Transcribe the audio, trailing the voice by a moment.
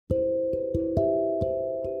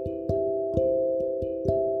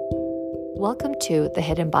Welcome to the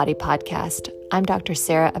Hidden Body Podcast. I'm Dr.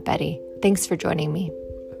 Sarah Abedi. Thanks for joining me.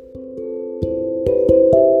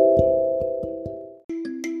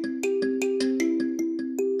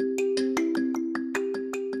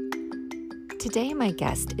 Today, my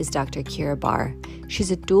guest is Dr. Keira Barr. She's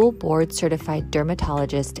a dual board-certified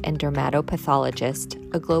dermatologist and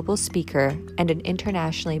dermatopathologist, a global speaker, and an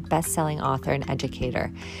internationally best-selling author and educator.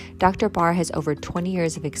 Dr. Barr has over 20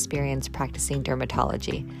 years of experience practicing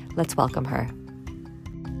dermatology. Let's welcome her.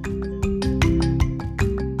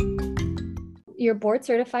 You're a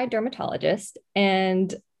board-certified dermatologist,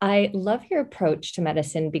 and I love your approach to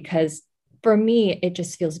medicine because for me, it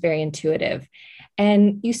just feels very intuitive.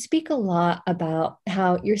 And you speak a lot about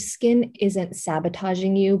how your skin isn't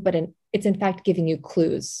sabotaging you, but it's in fact giving you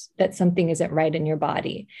clues that something isn't right in your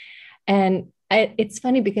body. And it's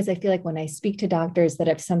funny because I feel like when I speak to doctors that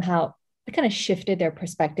have somehow kind of shifted their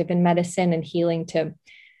perspective in medicine and healing to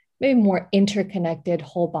maybe more interconnected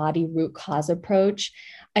whole body root cause approach,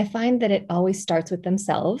 I find that it always starts with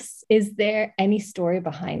themselves. Is there any story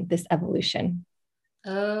behind this evolution?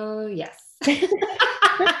 Oh, yes. Of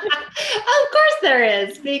course there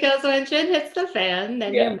is, because when shit hits the fan,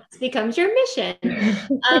 then your mess becomes your mission.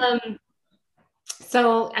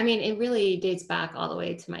 So, I mean, it really dates back all the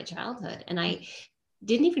way to my childhood. And I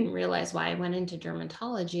didn't even realize why I went into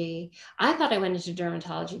dermatology. I thought I went into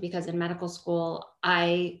dermatology because in medical school,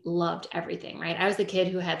 I loved everything, right? I was the kid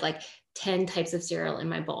who had like 10 types of cereal in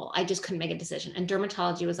my bowl. I just couldn't make a decision. And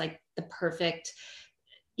dermatology was like the perfect,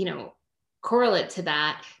 correlate to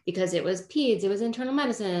that because it was peds, it was internal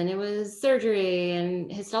medicine, it was surgery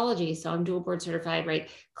and histology. So I'm dual board certified, right?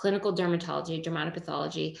 Clinical dermatology,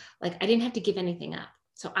 dermatopathology. Like I didn't have to give anything up.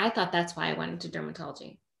 So I thought that's why I went into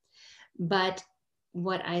dermatology. But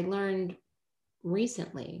what I learned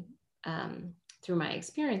recently through my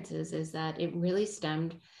experiences is that it really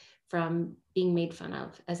stemmed from being made fun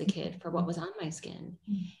of as a kid for what was on my skin.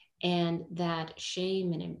 And that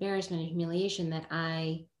shame and embarrassment and humiliation that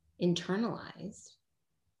I internalized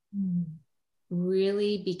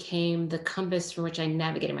really became the compass for which I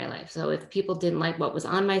navigated my life. So if people didn't like what was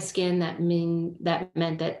on my skin, that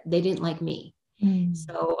meant that they didn't like me.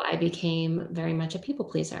 So I became very much a people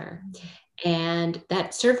pleaser. And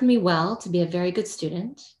that served me well to be a very good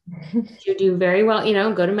student, to do very well,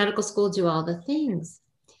 go to medical school, do all the things.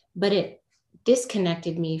 But it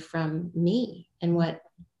disconnected me from me and what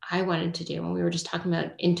I wanted to do. And we were just talking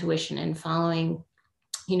about intuition and following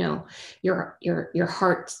your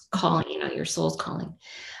heart's calling, your soul's calling.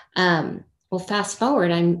 Well, fast forward,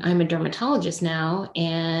 I'm a dermatologist now.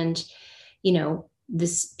 And,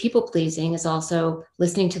 this people pleasing is also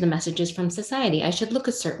listening to the messages from society. I should look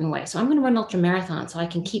a certain way. So I'm going to run ultra marathon so I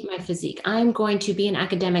can keep my physique. I'm going to be in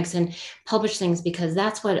academics and publish things because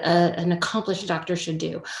that's what an accomplished doctor should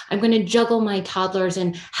do. I'm going to juggle my toddlers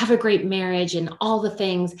and have a great marriage and all the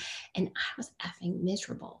things. And I was effing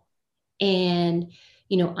miserable. And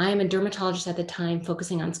I'm a dermatologist at the time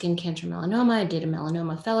focusing on skin cancer melanoma. I did a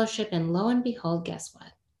melanoma fellowship, and lo and behold, guess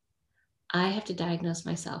what? I have to diagnose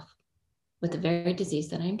myself with the very disease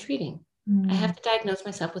that I'm treating. I have to diagnose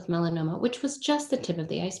myself with melanoma, which was just the tip of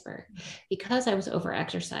the iceberg. Because I was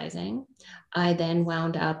over-exercising, I then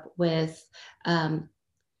wound up with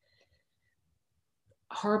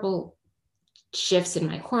horrible shifts in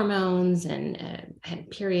my hormones and had a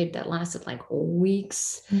period that lasted like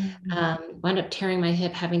weeks. Wound up tearing my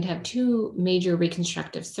hip, having to have 2 major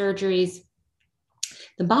reconstructive surgeries.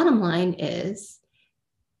 The bottom line is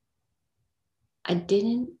I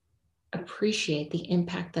didn't appreciate the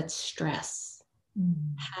impact that stress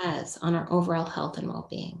has on our overall health and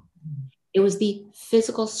well-being. It was the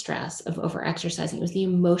physical stress of over-exercising. It was the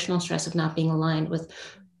emotional stress of not being aligned with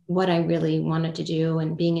what I really wanted to do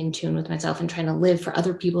and being in tune with myself and trying to live for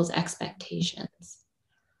other people's expectations.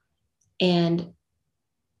 And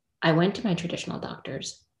I went to my traditional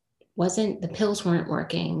doctors. The pills weren't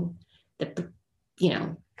working. The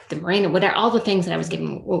Mirena, whatever, all the things that I was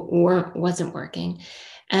given wasn't working.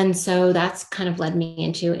 And so that's kind of led me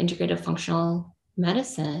into integrative functional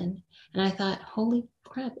medicine. And I thought, holy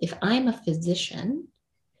crap, if I'm a physician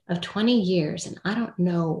of 20 years and I don't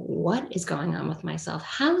know what is going on with myself,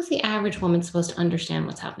 how is the average woman supposed to understand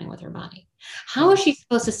what's happening with her body? How is she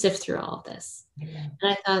supposed to sift through all of this? And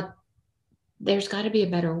I thought, there's got to be a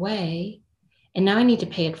better way. And now I need to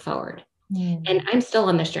pay it forward. And I'm still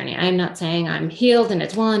on this journey. I'm not saying I'm healed and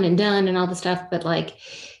it's one and done and all the stuff, but like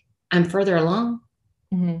I'm further along.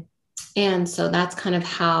 And so that's kind of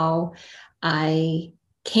how I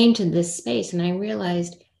came to this space. And I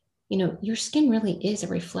realized, your skin really is a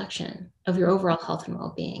reflection of your overall health and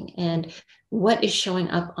well-being. And what is showing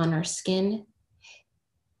up on our skin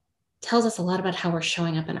tells us a lot about how we're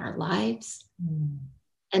showing up in our lives, Mm.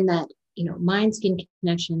 and that, mind skin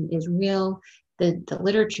connection is real. The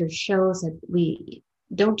literature shows that we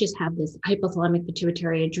don't just have this hypothalamic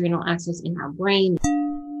pituitary adrenal axis in our brain.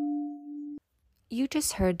 You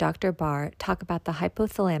just heard Dr. Barr talk about the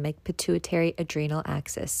hypothalamic pituitary adrenal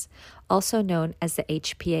axis, also known as the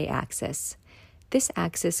HPA axis. This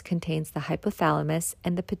axis contains the hypothalamus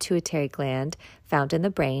and the pituitary gland found in the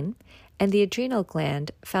brain, and the adrenal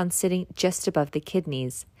gland found sitting just above the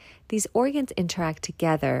kidneys. These organs interact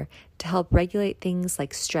together to help regulate things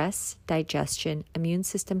like stress, digestion, immune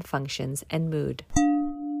system functions, and mood.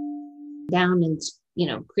 Down and,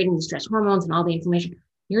 creating the stress hormones and all the inflammation.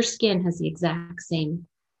 Your skin has the exact same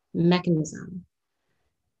mechanism.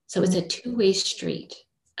 So it's a two-way street.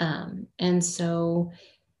 And so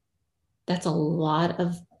that's a lot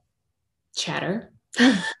of chatter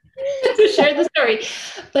to share the story.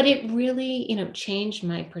 But it really, changed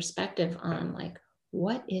my perspective on like,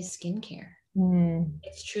 what is skincare?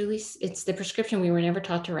 It's the prescription we were never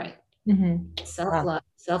taught to write. Self-love,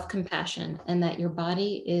 self-compassion, and that your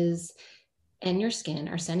body and your skin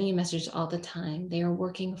are sending you messages all the time. They are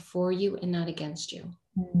working for you and not against you.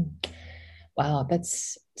 Wow,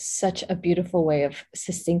 that's such a beautiful way of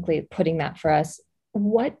succinctly putting that for us.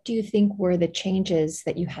 What do you think were the changes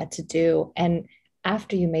that you had to do? And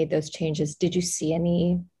after you made those changes, did you see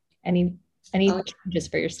any changes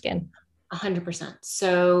for your skin? 100%.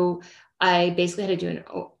 So I basically had to do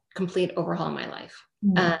a complete overhaul in my life.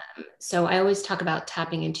 So I always talk about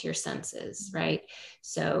tapping into your senses, right?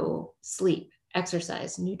 So sleep,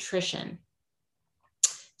 exercise, nutrition,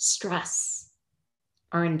 stress,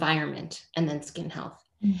 our environment, and then skin health.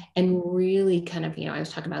 And really kind of, I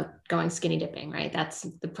was talking about going skinny dipping, right? That's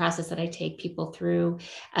the process that I take people through.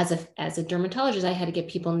 As a dermatologist, I had to get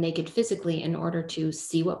people naked physically in order to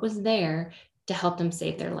see what was there to help them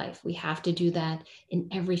save their life. We have to do that in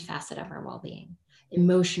every facet of our well-being,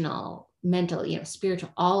 emotional, mental,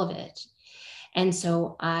 spiritual, all of it. And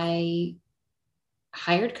so I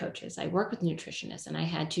hired coaches. I worked with nutritionists, and I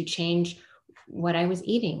had to change what I was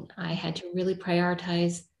eating. I had to really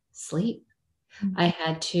prioritize sleep. I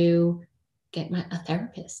had to get a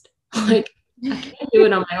therapist. Like, I can't do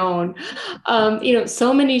it on my own.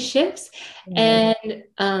 So many shifts, and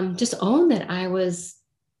just own that I was,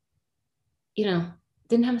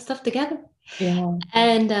 didn't have my stuff together. Yeah.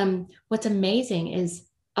 And what's amazing is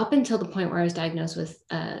up until the point where I was diagnosed with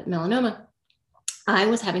melanoma, I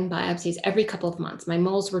was having biopsies every couple of months. My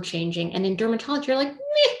moles were changing. And in dermatology, you're like,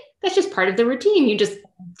 meh, that's just part of the routine. You just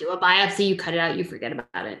do a biopsy, you cut it out, you forget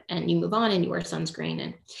about it, and you move on and you wear sunscreen.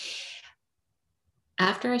 And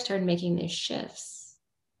after I started making these shifts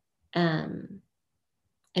and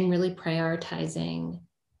really prioritizing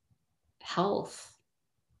health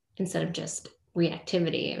instead of just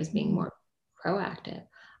reactivity, I was being more proactive.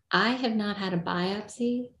 I have not had a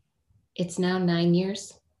biopsy. It's now 9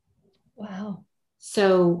 years. Wow.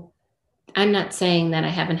 So I'm not saying that I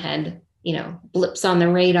haven't had, blips on the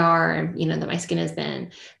radar and, that my skin has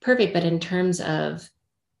been perfect, but in terms of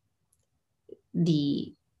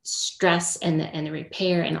the stress and the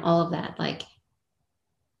repair and all of that, like,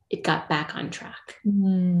 it got back on track.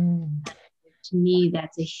 To me,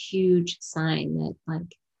 that's a huge sign that,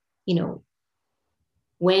 like,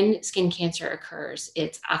 when skin cancer occurs,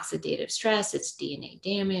 it's oxidative stress, it's DNA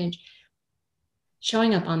damage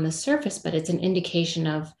showing up on the surface, but it's an indication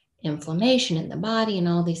of inflammation in the body and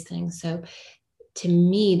all these things. So to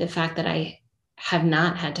me, the fact that I have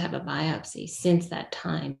not had to have a biopsy since that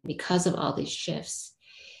time because of all these shifts,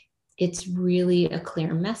 it's really a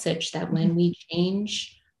clear message that when we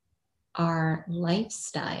change our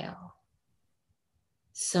lifestyle,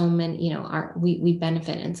 so many, we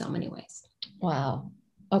benefit in so many ways. Wow.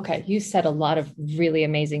 Okay, you said a lot of really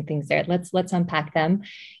amazing things there. Let's unpack them.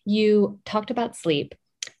 You talked about sleep,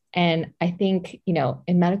 and I think,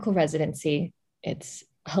 in medical residency, it's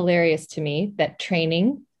hilarious to me that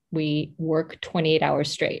training, we work 28 hours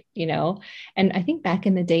straight, and I think back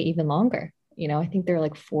in the day, even longer, I think they're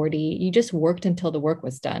like 40. You just worked until the work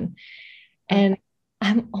was done. And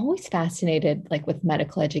I'm always fascinated, like with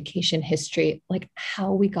medical education history, like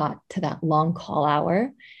how we got to that long call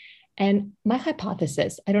hour. And my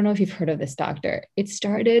hypothesis, I don't know if you've heard of this doctor. It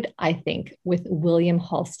started, I think, with William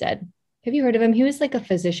Halsted. Have you heard of him? He was like a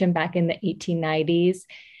physician back in the 1890s.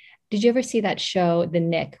 Did you ever see that show, The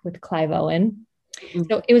Nick, with Clive Owen?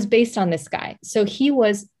 So it was based on this guy. So he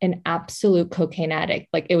was an absolute cocaine addict.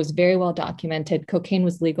 Like, it was very well documented. Cocaine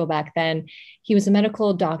was legal back then. He was a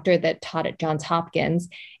medical doctor that taught at Johns Hopkins,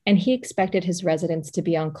 and he expected his residents to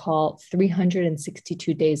be on call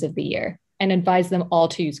 362 days of the year and advised them all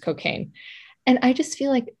to use cocaine. And I just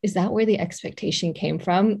feel like, is that where the expectation came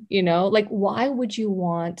from? Like, why would you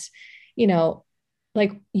want, you know,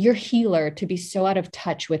 like your healer to be so out of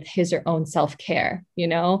touch with his or own self-care?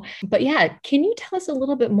 But yeah, can you tell us a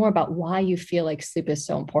little bit more about why you feel like sleep is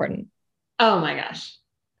so important? Oh my gosh.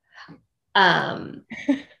 Um,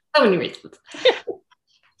 so many reasons.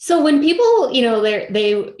 So when people,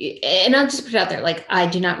 and I'll just put it out there, like I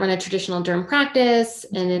do not run a traditional derm practice.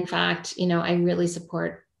 And in fact, I really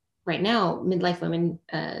support right now midlife women,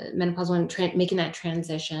 menopause women making that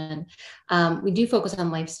transition. We do focus on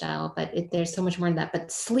lifestyle, but there's so much more than that.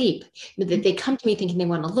 But sleep, they come to me thinking they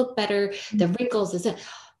want to look better, the wrinkles,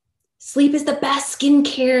 sleep is the best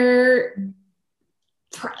skincare.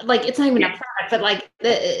 Like it's not even a product, but like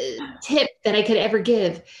the tip that I could ever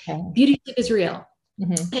give. Yeah. Beauty sleep is real.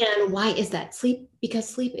 Mm-hmm. And why is that? Because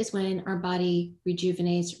sleep is when our body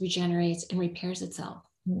rejuvenates, regenerates, and repairs itself.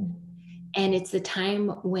 Mm-hmm. And it's the time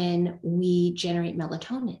when we generate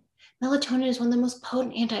melatonin. Melatonin is one of the most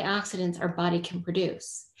potent antioxidants our body can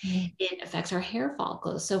produce. Mm-hmm. It affects our hair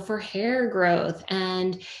follicles. So for hair growth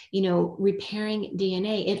and, repairing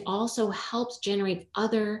DNA, it also helps generate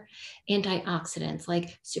other antioxidants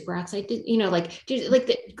like superoxide,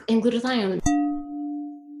 and glutathione.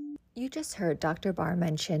 You just heard Dr. Barr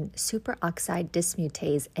mention superoxide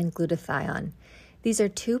dismutase and glutathione. These are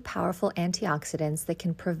two powerful antioxidants that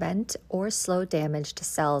can prevent or slow damage to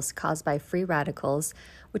cells caused by free radicals,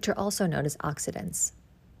 which are also known as oxidants.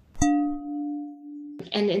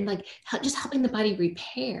 And like just helping the body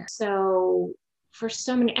repair. So for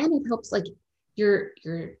so many, and it helps like your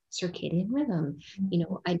circadian rhythm.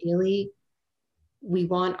 Ideally, we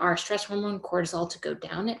want our stress hormone cortisol to go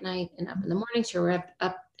down at night and up in the morning. So we're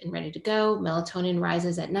up and ready to go. Melatonin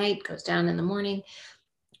rises at night, goes down in the morning.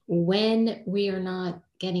 When we are not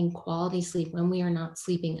getting quality sleep, when we are not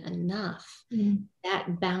sleeping enough,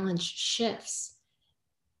 that balance shifts.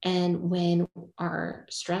 And when our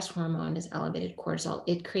stress hormone is elevated, cortisol,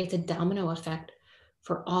 it creates a domino effect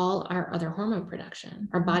for all our other hormone production.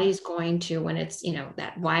 Our body is going to, when it's,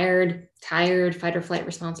 that wired, tired, fight or flight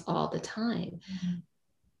response all the time,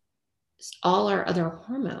 all our other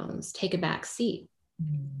hormones take a back seat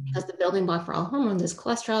because the building block for all hormones is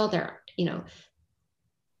cholesterol. They're,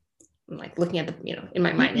 like looking at the, in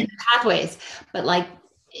my mind, in the pathways, but like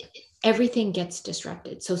everything gets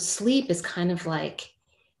disrupted. So sleep is kind of like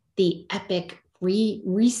the epic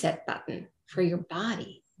reset button for your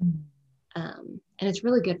body. And it's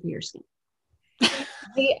really good for your skin.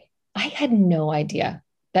 I had no idea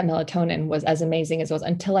that melatonin was as amazing as it was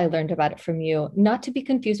until I learned about it from you. Not to be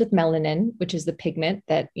confused with melanin, which is the pigment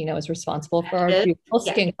that is responsible for our beautiful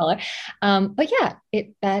skin color. But yeah,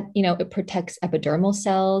 it protects epidermal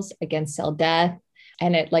cells against cell death,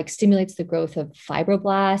 and it like stimulates the growth of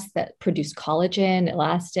fibroblasts that produce collagen,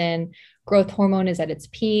 elastin. Growth hormone is at its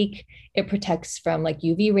peak. It protects from like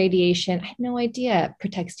UV radiation. I had no idea. It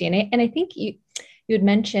protects DNA, and I think you had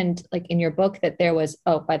mentioned like in your book that there was,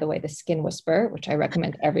 oh, by the way, the Skin Whisperer, which I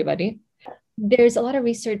recommend to everybody. There's a lot of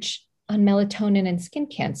research on melatonin and skin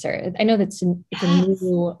cancer. I know it's a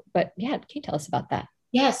new, but yeah, can you tell us about that?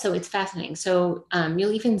 Yeah, so it's fascinating. So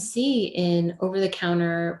you'll even see in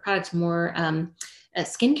over-the-counter products more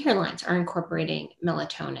skincare lines are incorporating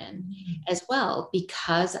melatonin as well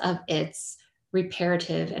because of its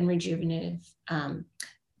reparative and rejuvenative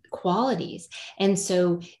qualities. And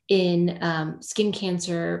so in skin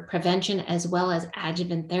cancer prevention, as well as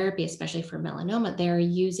adjuvant therapy, especially for melanoma, they're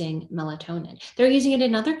using melatonin. They're using it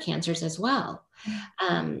in other cancers as well.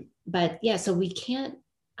 But yeah, so we can't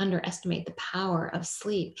underestimate the power of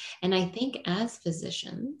sleep. And I think as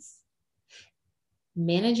physicians,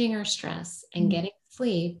 managing our stress and getting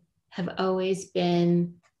sleep have always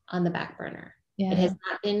been on the back burner. Yeah. It has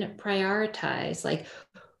not been prioritized. Like,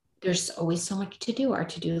 there's always so much to do. Our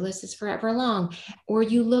to-do list is forever long. Or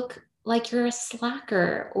you look like you're a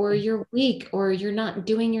slacker, or you're weak, or you're not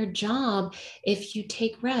doing your job if you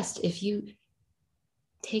take rest, if you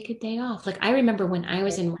take a day off. Like I remember when I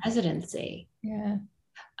was in residency,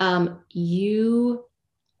 you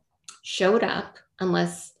showed up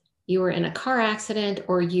unless you were in a car accident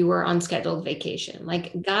or you were on scheduled vacation.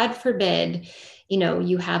 Like God forbid,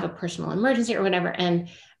 you have a personal emergency or whatever. And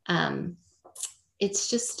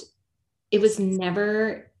it was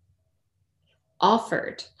never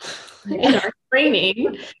offered in our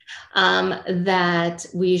training that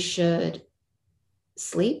we should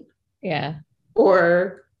sleep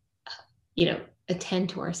or attend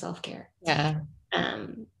to our self-care.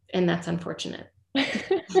 And that's unfortunate.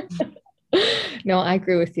 No, I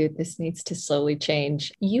agree with you. This needs to slowly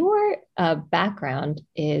change. Your background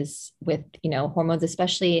is with hormones,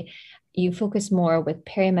 especially you focus more with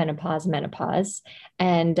perimenopause, menopause,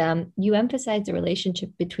 and you emphasize the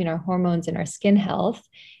relationship between our hormones and our skin health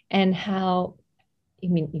and how, I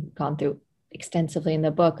mean, you've gone through extensively in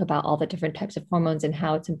the book about all the different types of hormones and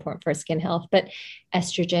how it's important for skin health, but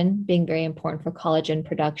estrogen being very important for collagen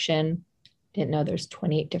production. Didn't know there's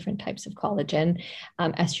 28 different types of collagen,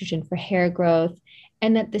 estrogen for hair growth,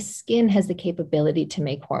 and that the skin has the capability to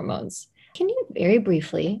make hormones. Can you very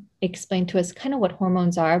briefly explain to us kind of what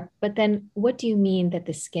hormones are, but then what do you mean that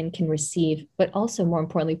the skin can receive, but also more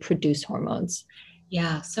importantly, produce hormones?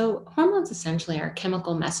 Yeah, so hormones essentially are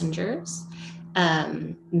chemical messengers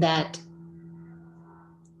that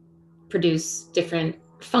produce different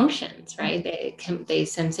functions, right? They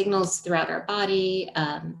send signals throughout our body,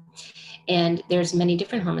 and there's many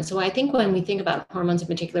different hormones. So I think when we think about hormones in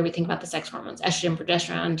particular, we think about the sex hormones: estrogen,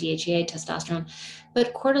 progesterone, DHEA, testosterone.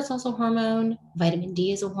 But cortisol is also a hormone. Vitamin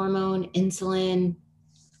D is a hormone. Insulin,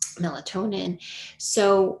 melatonin.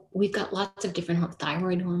 So we've got lots of different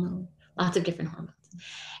thyroid hormone, lots of different hormones.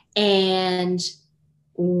 And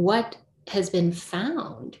what has been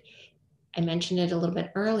found, I mentioned it a little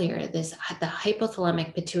bit earlier, the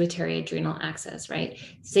hypothalamic pituitary adrenal axis, right?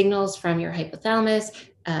 Signals from your hypothalamus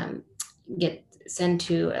get sent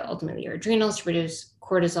to ultimately your adrenals to produce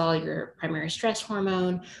cortisol, your primary stress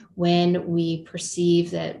hormone, when we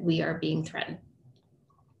perceive that we are being threatened.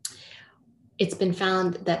 It's been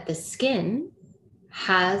found that the skin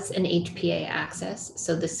has an HPA axis,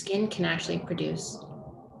 so the skin can actually produce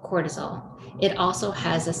cortisol. It also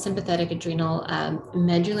has a sympathetic adrenal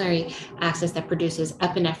medullary axis that produces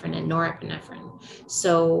epinephrine and norepinephrine.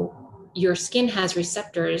 So your skin has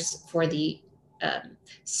receptors for the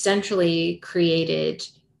centrally created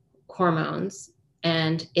hormones,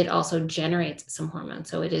 and it also generates some hormones.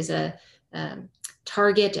 So it is a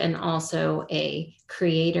target and also a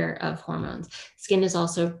creator of hormones. Skin is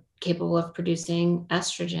also capable of producing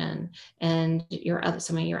estrogen and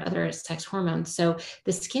some of your other sex hormones. So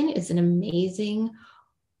the skin is an amazing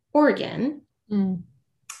organ. Mm.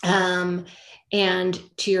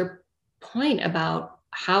 And to your point about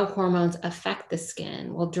how hormones affect the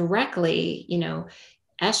skin, well, directly,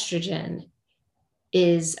 estrogen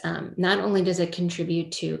is not only does it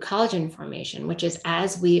contribute to collagen formation, which is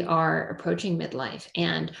as we are approaching midlife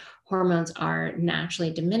and hormones are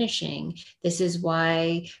naturally diminishing. This is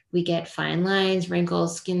why we get fine lines,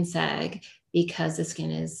 wrinkles, skin sag, because the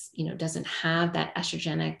skin doesn't have that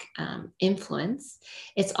estrogenic influence.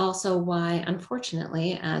 It's also why,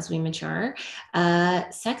 unfortunately, as we mature,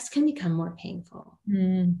 sex can become more painful.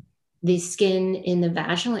 Mm. The skin in the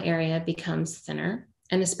vaginal area becomes thinner,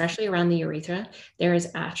 and especially around the urethra, there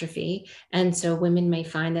is atrophy. And so women may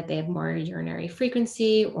find that they have more urinary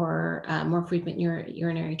frequency or more frequent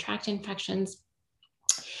urinary tract infections.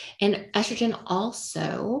 And estrogen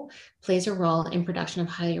also plays a role in production of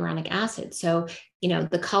hyaluronic acid. So,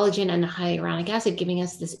 the collagen and the hyaluronic acid giving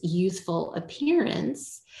us this youthful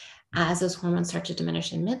appearance as those hormones start to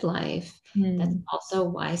diminish in midlife. That's also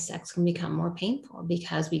why sex can become more painful,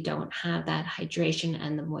 because we don't have that hydration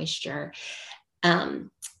and the moisture on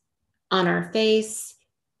our face.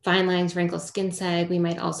 Fine lines, wrinkles, skin sag. We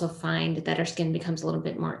might also find that our skin becomes a little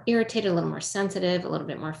bit more irritated, a little more sensitive, a little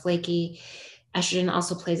bit more flaky. Estrogen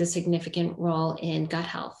also plays a significant role in gut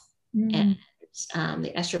health and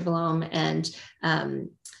the estrobolome, and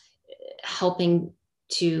helping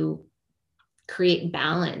to create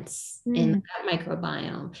balance in the gut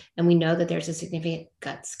microbiome. And we know that there's a significant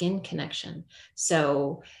gut-skin connection.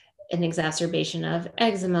 So an exacerbation of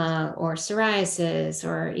eczema or psoriasis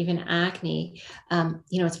or even acne,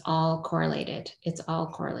 it's all correlated. It's all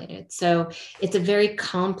correlated. So it's very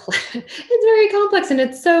complex, and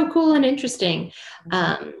it's so cool and interesting.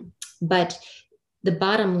 But the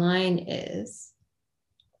bottom line is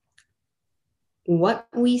what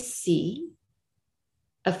we see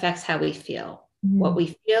affects how we feel. What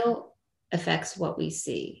we feel affects what we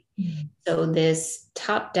see. So this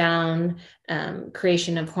top-down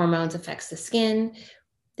creation of hormones affects the skin.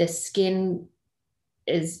 The skin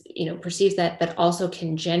is, perceives that, but also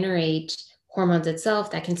can generate hormones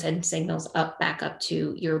itself that can send signals back up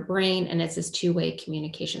to your brain. And it's this two-way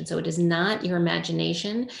communication. So it is not your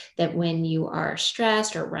imagination that when you are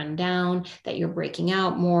stressed or run down, that you're breaking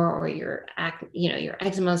out more, or your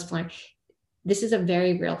eczema is flowing. This is a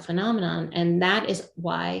very real phenomenon. And that is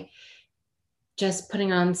why just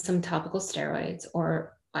putting on some topical steroids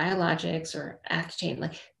or biologics or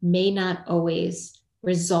Accutane may not always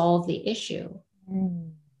resolve the issue,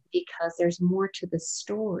 because there's more to the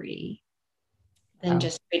story than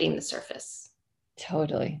just treating the surface.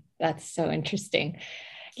 Totally. That's so interesting.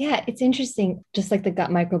 Yeah, it's interesting. Just like the gut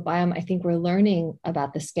microbiome, I think we're learning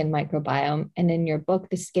about the skin microbiome. And in your book,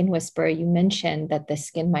 The Skin Whisperer, you mentioned that the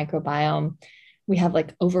skin microbiome, we have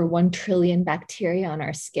like over 1 trillion bacteria on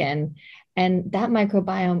our skin. And that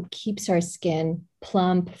microbiome keeps our skin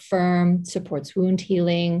plump, firm, supports wound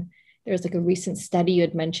healing. There's like a recent study you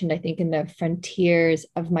had mentioned, I think, in the frontiers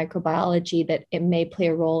of microbiology, that it may play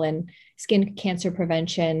a role in skin cancer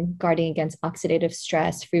prevention, guarding against oxidative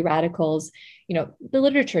stress, free radicals. The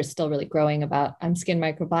literature is still really growing about skin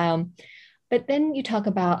microbiome. But then you talk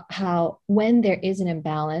about how when there is an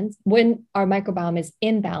imbalance, when our microbiome is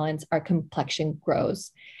in balance, our complexion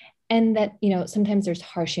grows. And that, sometimes there's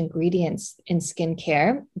harsh ingredients in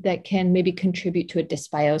skincare that can maybe contribute to a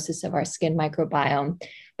dysbiosis of our skin microbiome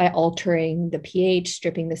by altering the pH,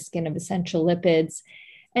 stripping the skin of essential lipids.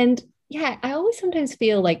 And yeah, I always sometimes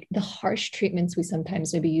feel like the harsh treatments we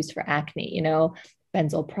sometimes maybe use for acne,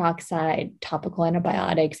 benzoyl peroxide, topical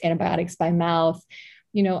antibiotics, antibiotics by mouth,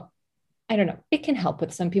 you know, I don't know, it can help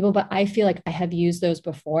with some people, but I feel like I have used those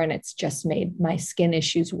before and it's just made my skin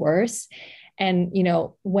issues worse. And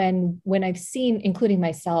when I've seen, including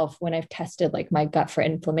myself, when I've tested like my gut for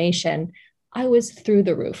inflammation, I was through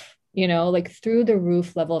the roof, like through the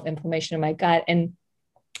roof level of inflammation in my gut. And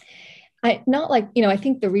I not like, I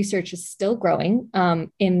think the research is still growing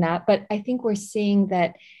in that, but I think we're seeing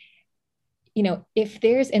that, if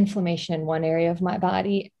there's inflammation in one area of my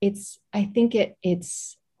body, I think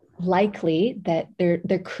it's likely that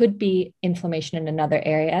there could be inflammation in another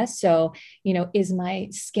area. So, is my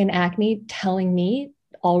skin acne telling me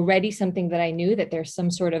already something that I knew, that there's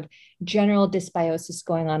some sort of general dysbiosis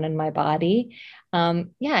going on in my body?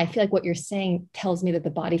 Yeah, I feel like what you're saying tells me that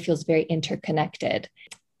the body feels very interconnected.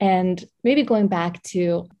 And maybe going back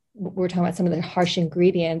to, we're talking about some of the harsh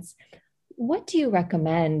ingredients. What do you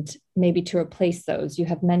recommend maybe to replace those? You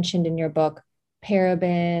have mentioned in your book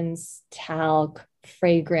parabens, talc,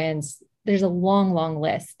 fragrance. There's a long, long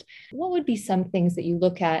list. What would be some things that you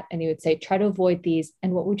look at and you would say, try to avoid these,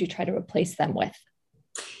 and what would you try to replace them with?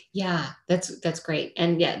 Yeah, that's great.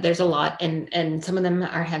 And yeah, there's a lot, and some of them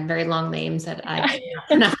have very long names that I cannot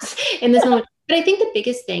pronounce in this moment. But I think the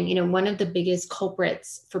biggest thing, one of the biggest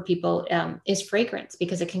culprits for people is fragrance,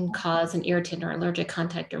 because it can cause an irritant or allergic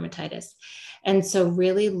contact dermatitis. And so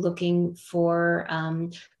really looking for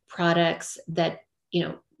products that,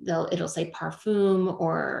 it'll say parfum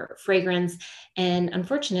or fragrance. And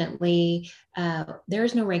unfortunately,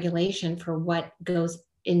 there's no regulation for what goes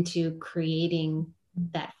into creating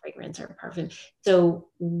that fragrance or parfum. So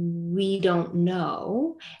we don't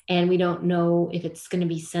know, and we don't know if it's going to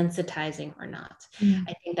be sensitizing or not.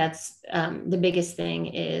 I think that's the biggest thing,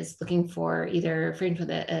 is looking for either fragrance with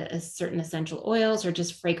a certain essential oils, or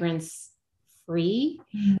just fragrance free,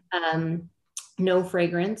 no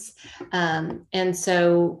fragrance. And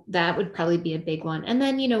so that would probably be a big one. And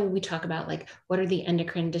then, we talk about like, what are the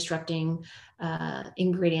endocrine disrupting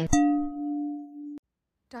ingredients?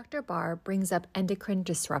 Dr. Barr brings up endocrine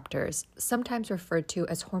disruptors, sometimes referred to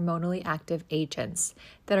as hormonally active agents,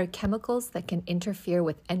 that are chemicals that can interfere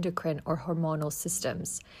with endocrine or hormonal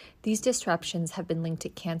systems. These disruptions have been linked to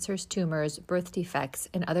cancers, tumors, birth defects,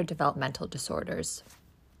 and other developmental disorders.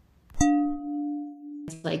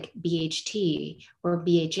 Like BHT or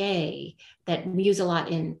BHA that we use a lot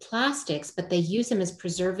in plastics, but they use them as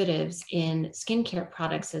preservatives in skincare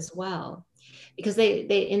products as well. Because they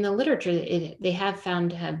in the literature, they have found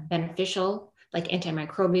to have beneficial, like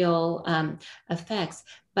antimicrobial effects.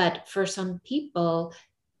 But for some people,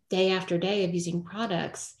 day after day of using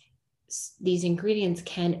products, these ingredients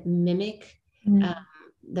can mimic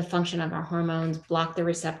the function of our hormones, block the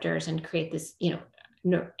receptors, and create this,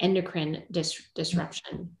 endocrine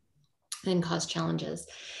disruption and cause challenges.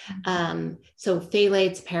 So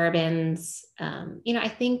phthalates, parabens, I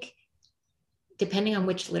think, depending on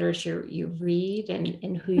which literature you read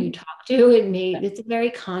and who you talk to, it's a very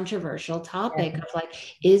controversial topic of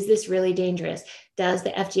like, is this really dangerous? Does the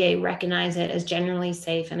FDA recognize it as generally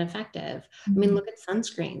safe and effective? I mean, look at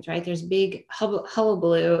sunscreens, right? There's big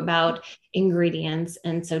hullabaloo about ingredients.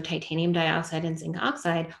 And so titanium dioxide and zinc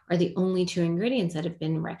oxide are the only two ingredients that have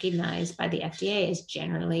been recognized by the FDA as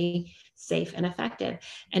generally safe and effective.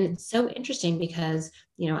 And it's so interesting because,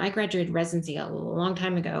 I graduated residency a long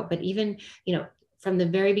time ago, but even, from the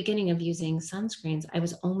very beginning of using sunscreens, I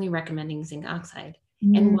was only recommending zinc oxide.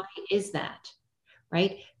 And why is that?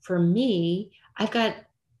 Right? For me, I've got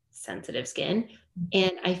sensitive skin,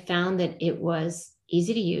 and I found that it was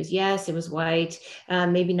easy to use. Yes, it was white,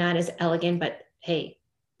 maybe not as elegant, but hey,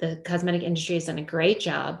 the cosmetic industry has done a great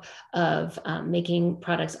job of making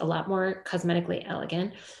products a lot more cosmetically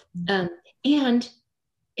elegant. And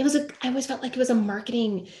I always felt like it was a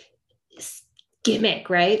marketing gimmick,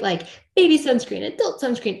 right? Like baby sunscreen, adult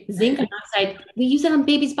sunscreen, zinc oxide. We use it on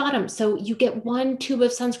baby's bottom. So you get one tube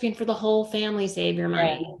of sunscreen for the whole family, save your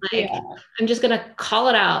money. Like, I'm just going to call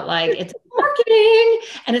it out. Like, it's marketing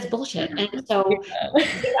and it's bullshit. And so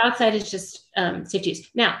zinc oxide is just safe to use.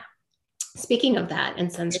 Now, speaking of that and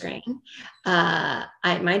sunscreen,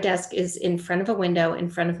 my desk is in front of a window in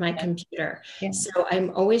front of my computer. So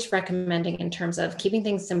I'm always recommending, in terms of keeping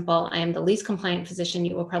things simple, I am the least compliant physician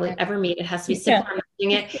you will probably ever meet. It has to be simple. I'm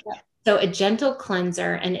doing it. So a gentle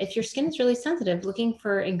cleanser. And if your skin is really sensitive, looking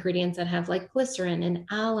for ingredients that have like glycerin and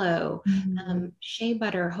aloe, shea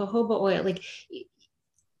butter, jojoba oil, like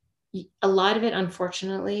a lot of it,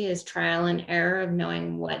 unfortunately, is trial and error of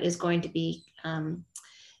knowing what is going to be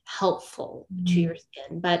helpful to your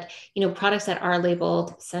skin. But, you know, products that are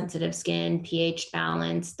labeled sensitive skin, pH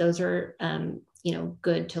balance, those are, you know,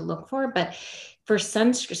 good to look for. But for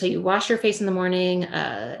sunscreen, so you wash your face in the morning,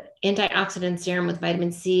 antioxidant serum with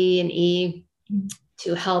vitamin C and E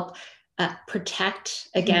to help protect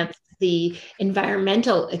against the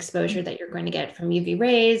environmental exposure that you're going to get from UV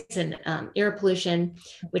rays and air pollution,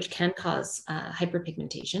 which can cause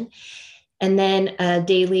hyperpigmentation. And then a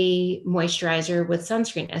daily moisturizer with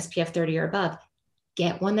sunscreen, SPF 30 or above.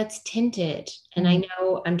 Get one that's tinted. And I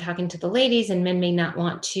know I'm talking to the ladies, and men may not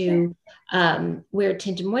want to wear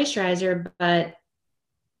tinted moisturizer, but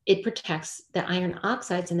it protects the iron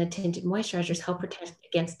oxides, and the tinted moisturizers help protect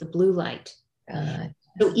against the blue light.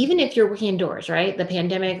 So even if you're working indoors, right? The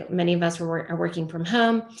pandemic, many of us are working from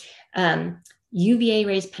home. UVA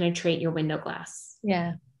rays penetrate your window glass.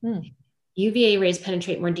 UVA rays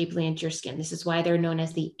penetrate more deeply into your skin. This is why they're known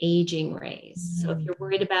as the aging rays. So if you're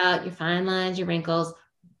worried about your fine lines, your wrinkles,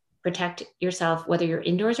 protect yourself, whether you're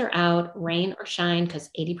indoors or out, rain or shine, because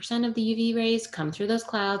 80% of the UV rays come through those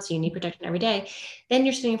clouds. So you need protection every day. Then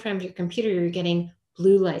you're sitting in front of your computer, you're getting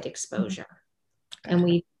blue light exposure. And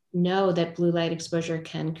we know that blue light exposure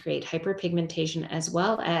can create hyperpigmentation as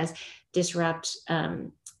well as disrupt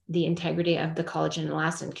the integrity of the collagen and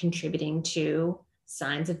elastin, contributing to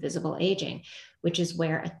signs of visible aging, which is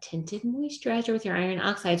where a tinted moisturizer with your iron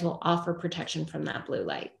oxides will offer protection from that blue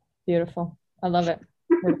light. Beautiful. I love it.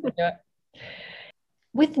 We're gonna do it.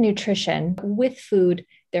 With nutrition, with food,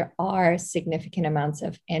 there are significant amounts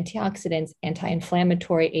of antioxidants,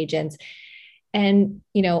 anti-inflammatory agents. And,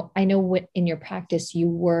 you know, I know in your practice, you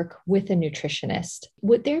work with a nutritionist.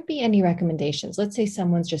 Would there be any recommendations? Let's say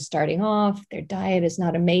someone's just starting off, their diet is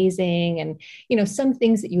not amazing, and, you know, some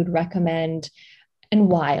things that you would recommend. And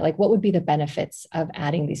why? Like, what would be the benefits of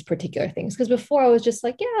adding these particular things? Because before I was just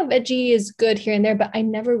like, yeah, veggie is good here and there, but I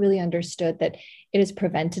never really understood that it is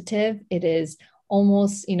preventative. It is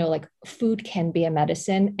almost, you know, like food can be a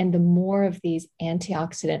medicine. And the more of these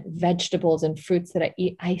antioxidant vegetables and fruits that I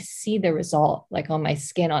eat, I see the result like on my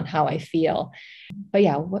skin, on how I feel. But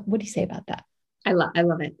yeah, what do you say about that? I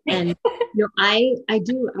love it. And, you know, I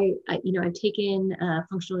you know, I've taken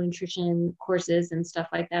functional nutrition courses and stuff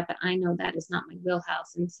like that, but I know that is not my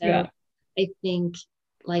wheelhouse. And so I think,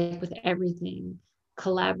 like with everything,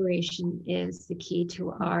 collaboration is the key to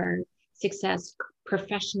our success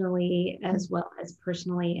professionally as well as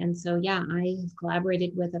personally. And so, yeah, I have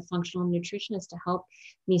collaborated with a functional nutritionist to help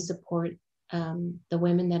me support the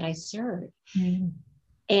women that I serve.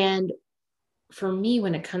 And for me,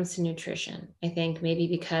 when it comes to nutrition, I think maybe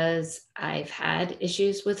because I've had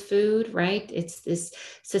issues with food, right? It's this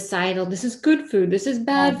societal, this is good food, this is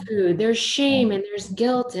bad food. There's shame and there's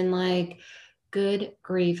guilt, and like, good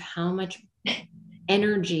grief, how much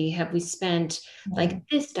energy have we spent like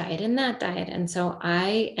this diet and that diet? And so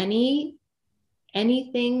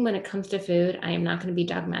anything when it comes to food, I am not going to be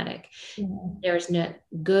dogmatic. There's not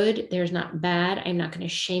good, there's not bad. I'm not going to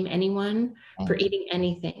shame anyone for eating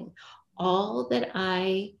anything. All that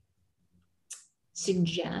I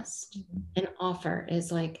suggest and offer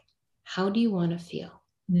is like, how do you want to feel?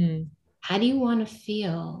 How do you want to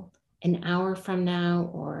feel an hour from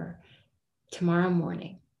now or tomorrow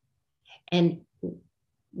morning? And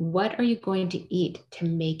what are you going to eat to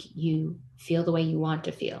make you feel the way you want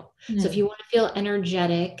to feel? So if you want to feel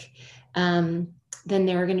energetic, then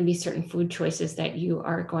there are going to be certain food choices that you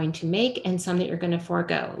are going to make and some that you're going to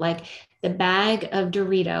forego. Like the bag of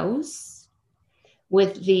Doritos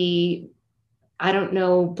with the, I don't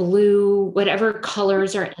know, blue, whatever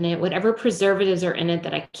colors are in it, whatever preservatives are in it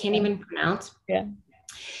that I can't even pronounce,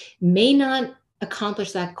 may not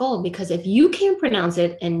accomplish that goal, because if you can't pronounce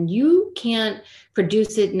it and you can't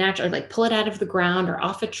produce it naturally, like pull it out of the ground or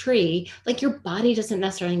off a tree, like your body doesn't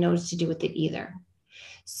necessarily know what to do with it either.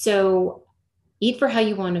 So eat for how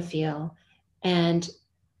you want to feel. And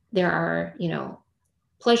there are, you know,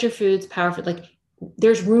 pleasure foods, power food, like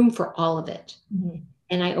there's room for all of it. Mm-hmm.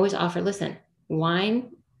 And I always offer, listen,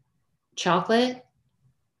 wine, chocolate,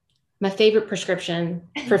 my favorite prescription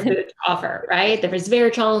for food to offer, right? The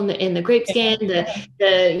resveratrol in the grape skin,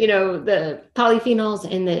 the polyphenols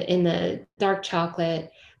in the dark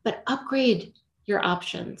chocolate, but upgrade your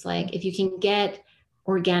options. Like if you can get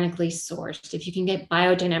organically sourced, if you can get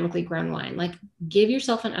biodynamically grown wine, like give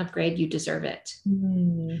yourself an upgrade, you deserve it.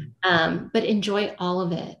 But enjoy all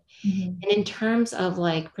of it. And in terms of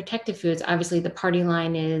like protective foods, obviously the party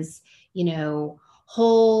line is,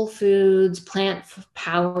 whole foods, plant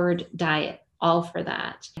powered diet, all for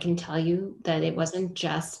that. I can tell you that it wasn't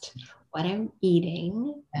just what I'm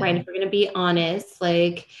eating, right? If we're going to be honest,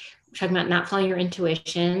 like we're talking about not following your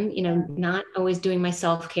intuition, not always doing my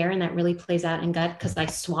self-care. And that really plays out in gut because I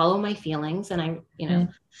swallow my feelings and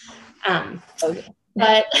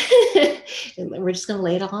but we're just going to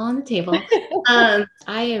lay it all on the table.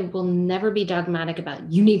 I will never be dogmatic about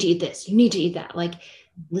you need to eat this, you need to eat that. Like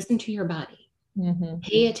listen to your body.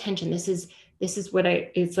 Pay attention. This is what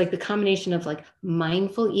it's like the combination of like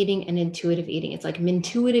mindful eating and intuitive eating. It's like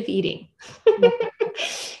intuitive eating.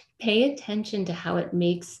 Pay attention to how it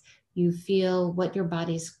makes you feel, what your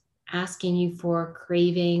body's asking you for,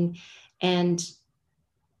 craving, and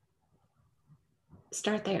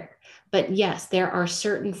start there. But yes, there are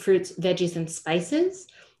certain fruits, veggies, and spices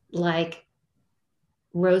like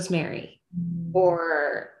rosemary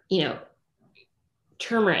or,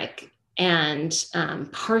 turmeric and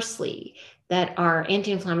parsley that are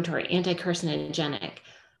anti-inflammatory, anti-carcinogenic.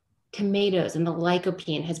 Tomatoes and the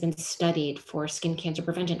lycopene has been studied for skin cancer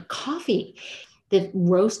prevention. Coffee, the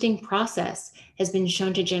roasting process has been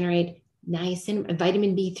shown to generate niacin,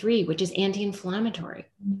 vitamin B3, which is anti-inflammatory.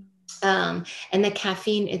 And the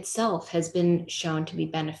caffeine itself has been shown to be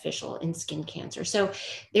beneficial in skin cancer. So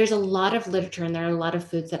there's a lot of literature and there are a lot of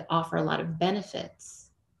foods that offer a lot of benefits.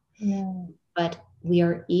 But we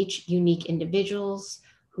are each unique individuals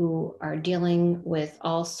who are dealing with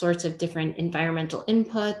all sorts of different environmental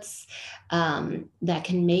inputs that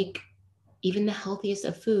can make even the healthiest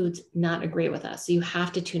of foods not agree with us. So you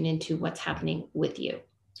have to tune into what's happening with you.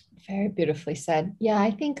 Very beautifully said. Yeah,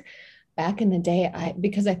 I think back in the day,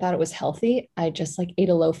 because I thought it was healthy, I just like ate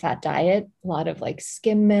a low fat diet, a lot of like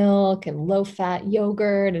skim milk and low fat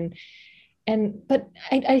yogurt but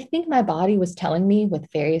I think my body was telling me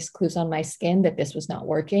with various clues on my skin that this was not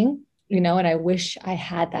working, and I wish I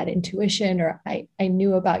had that intuition or I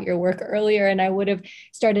knew about your work earlier and I would have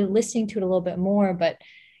started listening to it a little bit more. But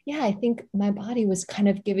yeah, I think my body was kind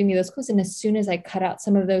of giving me those clues. And as soon as I cut out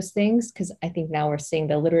some of those things, because I think now we're seeing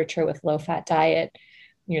the literature with low fat diet,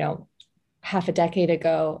 half a decade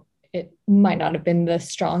ago, it might not have been the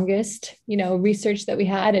strongest, research that we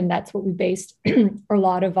had. And that's what we based a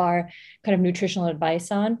lot of our kind of nutritional advice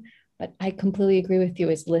on. But I completely agree with you,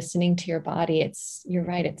 is listening to your body. You're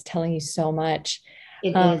right. It's telling you so much.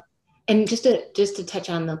 It is. And just to touch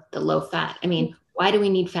on the low fat, I mean, why do we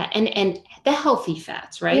need fat? And the healthy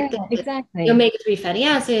fats, right? Yeah, exactly. The omega-3 fatty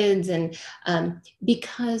acids. And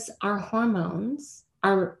because our hormones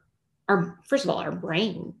are first of all, our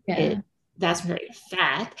brain is, that's very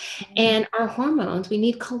fat. And our hormones, we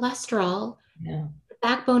need cholesterol, the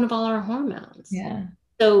backbone of all our hormones. Yeah.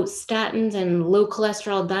 So statins and low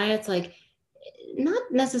cholesterol diets, like not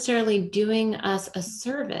necessarily doing us a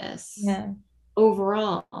service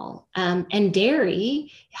overall. And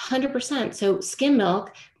dairy, 100%. So skim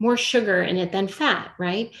milk, more sugar in it than fat,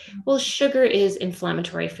 right? Well, sugar is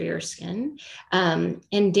inflammatory for your skin.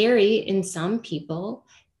 And dairy in some people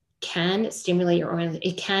can stimulate your organs.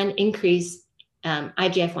 It can increase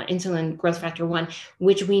IGF-1, insulin growth factor 1,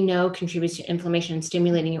 which we know contributes to inflammation,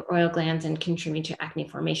 stimulating your oil glands and contribute to acne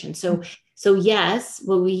formation. So yes,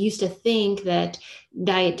 well, we used to think that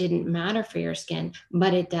diet didn't matter for your skin,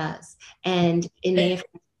 but it does. And it may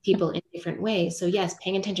affect people in different ways. So yes,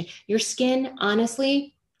 paying attention. Your skin,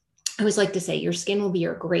 honestly, I always like to say your skin will be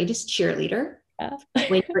your greatest cheerleader.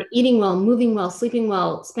 When you're eating well, moving well, sleeping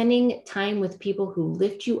well, spending time with people who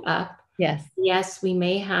lift you up. Yes, we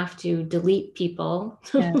may have to delete people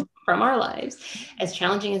from our lives, as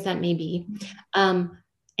challenging as that may be. And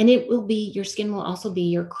your skin will also be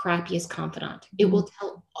your crappiest confidant. It will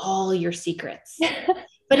tell all your secrets,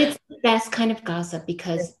 but it's the best kind of gossip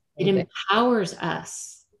because it empowers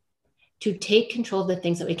us to take control of the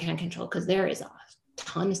things that we can control, because there is a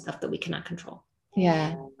ton of stuff that we cannot control.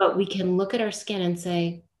 But we can look at our skin and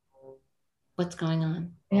say, what's going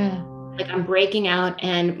on? Like I'm breaking out.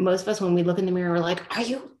 And most of us, when we look in the mirror, we're like, are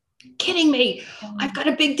you kidding me? I've got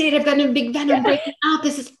a big date. I've got a big event. I'm breaking out.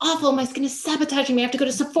 This is awful. My skin is sabotaging me. I have to go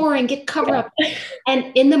to Sephora and get cover up.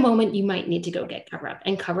 And in the moment, you might need to go get cover up.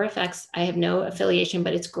 And Cover FX, I have no affiliation,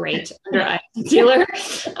 but it's great under eye concealer.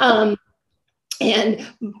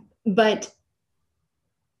 But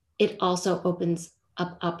it also opens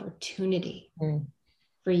up opportunity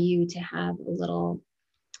for you to have a little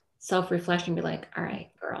self-reflection, be like, all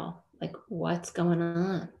right, girl, like what's going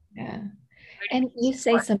on? Yeah. And you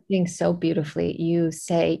say something so beautifully. You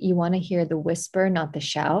say you want to hear the whisper, not the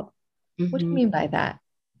shout. What do you mean by that?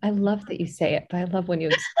 I love that you say it, but I love when you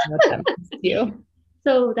explain what that means to you.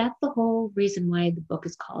 So that's the whole reason why the book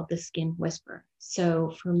is called The Skin Whisper.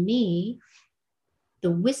 So for me,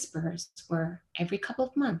 the whispers were every couple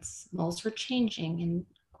of months, moles were changing and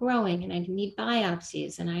growing, and I need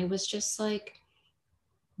biopsies. And I was just like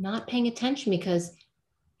not paying attention because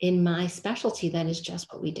in my specialty, that is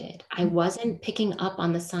just what we did. I wasn't picking up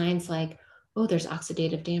on the signs like, oh, there's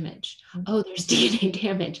oxidative damage. Oh, there's DNA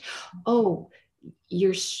damage. Oh,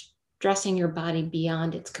 you're stressing your body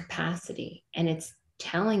beyond its capacity. And it's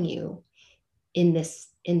telling you in this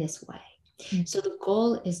way. So the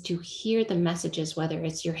goal is to hear the messages, whether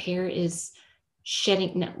it's your hair is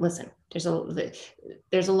shedding. Now, listen, there's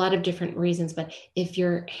a lot of different reasons, but if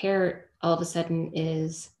your hair all of a sudden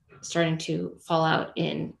is starting to fall out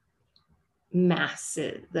in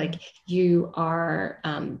masses, like you are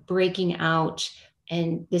breaking out,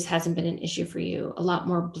 and this hasn't been an issue for you, a lot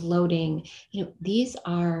more bloating, these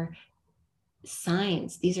are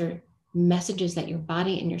signs, these are messages that your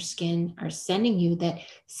body and your skin are sending you that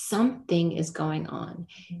something is going on.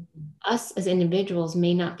 Us as individuals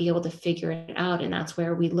may not be able to figure it out, and that's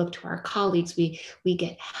where we look to our colleagues, we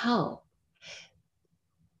get help.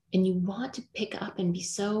 And you want to pick up and be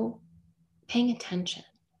so paying attention,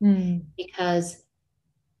 because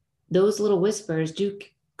those little whispers do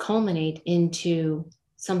culminate into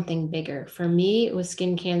something bigger. For me, it was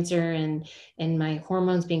skin cancer and my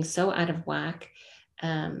hormones being so out of whack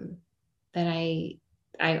that I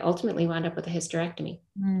ultimately wound up with a hysterectomy,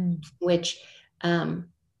 which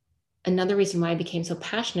another reason why I became so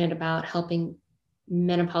passionate about helping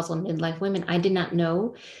menopausal and midlife women. I did not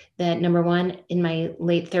know that, number one, in my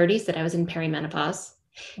late 30s, that I was in perimenopause.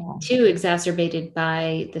 Two, exacerbated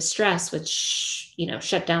by the stress, which,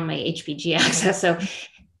 shut down my HPG access. So,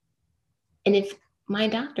 and if my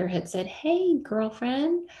doctor had said, hey,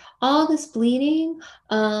 girlfriend, all this bleeding,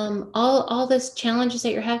 all this challenges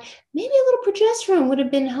that you're having, maybe a little progesterone would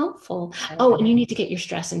have been helpful. Oh, and you need to get your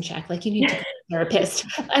stress in check. Like you need to go to a therapist.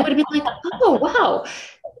 I would have been like, oh, wow.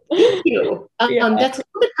 Thank you. That's a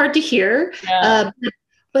little bit hard to hear.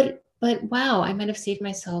 But wow, I might have saved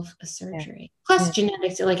myself a surgery. Plus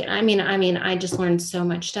genetics, like, I just learned so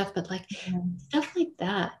much stuff, but like stuff like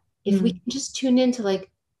that, if we can just tune into like,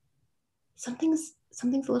 something's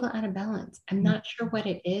a little out of balance. I'm not sure what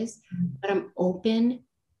it is, but I'm open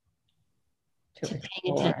to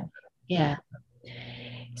paying attention. Yeah.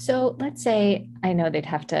 So let's say, I know they'd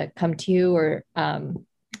have to come to you or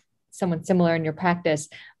someone similar in your practice,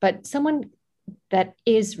 but someone that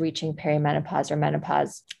is reaching perimenopause or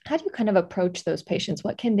menopause, how do you kind of approach those patients?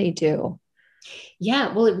 What can they do?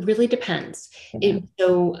 Yeah, well, it really depends. It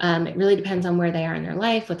really depends on where they are in their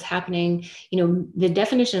life, what's happening. The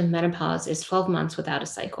definition of menopause is 12 months without a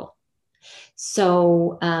cycle.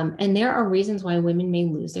 So, and there are reasons why women may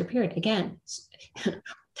lose their period. Again,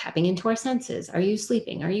 tapping into our senses. Are you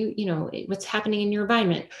sleeping? Are you, what's happening in your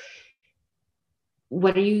environment?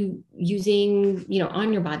 What are you using,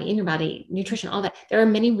 on your body, in your body, nutrition, all that. There are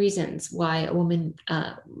many reasons why a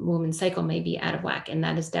woman's cycle may be out of whack. And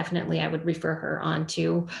that is definitely, I would refer her on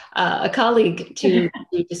to a colleague to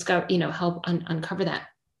discover, help uncover that.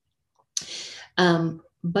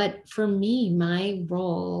 But for me, my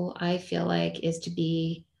role, I feel like, is to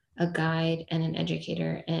be a guide and an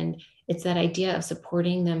educator. And it's that idea of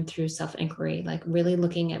supporting them through self-inquiry, like really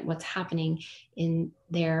looking at what's happening in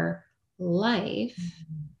their life.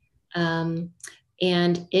 And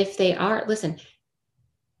if they are, listen,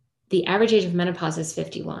 the average age of menopause is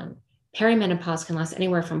 51. Perimenopause can last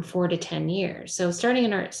anywhere from 4 to 10 years. So starting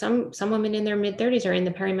in some women in their mid 30s are in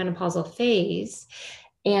the perimenopausal phase.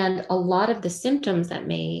 And a lot of the symptoms that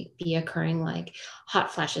may be occurring, like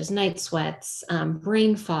hot flashes, night sweats,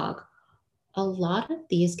 brain fog, a lot of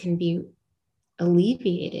these can be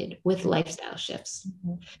alleviated with lifestyle shifts.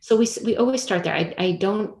 So we always start there. I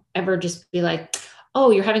don't ever just be like,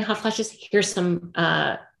 oh, you're having hot flashes, here's some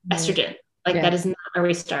estrogen. Like that is not where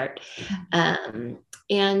we start.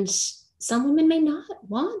 And some women may not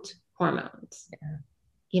want hormones.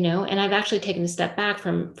 And I've actually taken a step back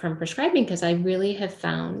from prescribing, because I really have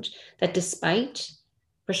found that despite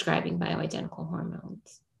prescribing bioidentical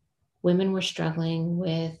hormones. Women were struggling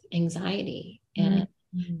with anxiety and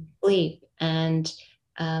sleep. And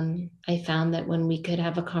I found that when we could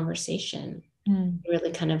have a conversation,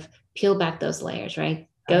 really kind of peel back those layers, right?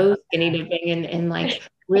 Go skinny dipping and like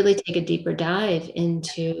really take a deeper dive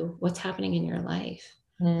into what's happening in your life.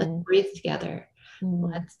 Let's breathe together.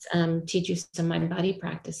 Let's teach you some mind body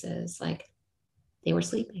practices. Like, they were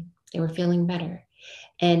sleeping, they were feeling better.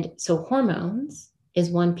 And so hormones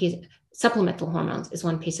is one piece, supplemental hormones is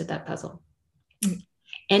one piece of that puzzle.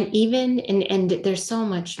 And even, and there's so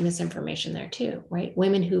much misinformation there too, right?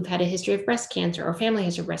 Women who've had a history of breast cancer or family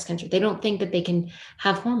history of breast cancer, they don't think that they can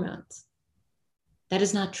have hormones. That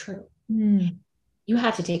is not true. You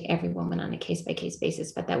have to take every woman on a case-by-case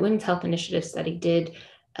basis. But that Women's Health Initiative study did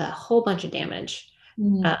a whole bunch of damage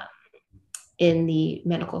in the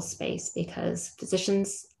medical space, because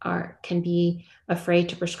physicians can be afraid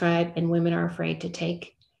to prescribe, and women are afraid to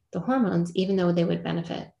take the hormones, even though they would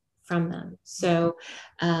benefit from them. So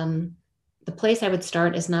the place I would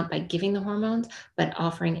start is not by giving the hormones, but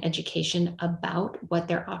offering education about what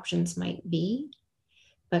their options might be.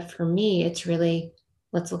 But for me, it's really,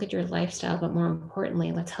 let's look at your lifestyle, but more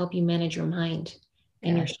importantly, let's help you manage your mind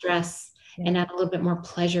and your stress and add a little bit more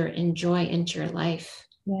pleasure and joy into your life.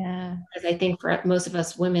 Yeah. Because I think for most of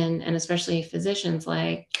us women, and especially physicians,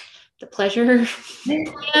 like, the pleasure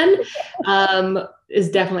plan is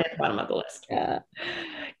definitely at the bottom of the list.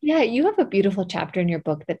 Yeah, you have a beautiful chapter in your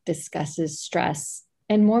book that discusses stress,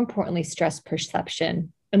 and more importantly, stress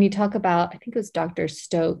perception. And you talk about, I think it was Dr.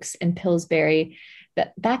 Stokes and Pillsbury,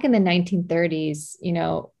 that back in the 1930s,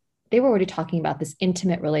 they were already talking about this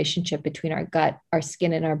intimate relationship between our gut, our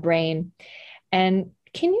skin, and our brain. And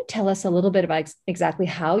can you tell us a little bit about exactly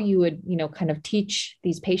how you would, kind of teach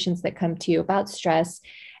these patients that come to you about stress,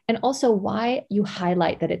 and also why you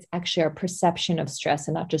highlight that it's actually our perception of stress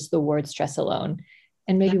and not just the word stress alone,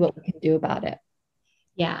 and maybe what we can do about it?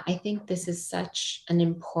 Yeah, I think this is such an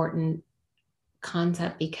important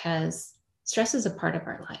concept because stress is a part of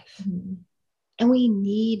our life. And we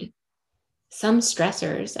need some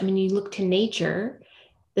stressors. I mean, you look to nature,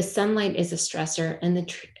 the sunlight is a stressor,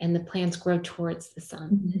 and the plants grow towards the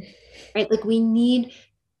sun, right? Like, we need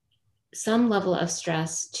some level of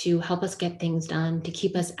stress to help us get things done, to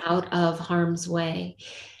keep us out of harm's way.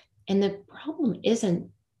 And the problem isn't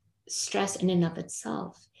stress in and of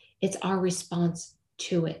itself, it's our response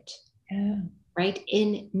to it. Right?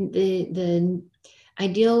 In the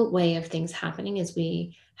ideal way of things happening is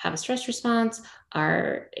we have a stress response,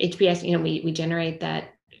 our HPS, we generate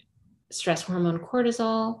that stress hormone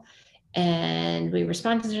cortisol, and we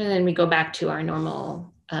respond to it, and then we go back to our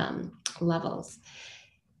normal levels.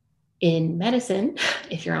 In medicine,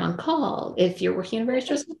 if you're on call, if you're working in a very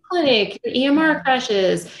stressful clinic, your EMR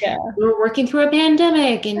crashes, you're working through a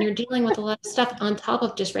pandemic, and you're dealing with a lot of stuff on top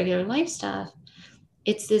of just regular life stuff,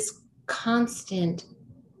 it's this constant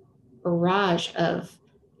barrage of,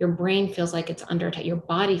 your brain feels like it's under attack, your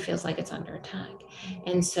body feels like it's under attack.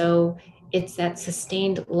 And so it's that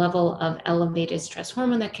sustained level of elevated stress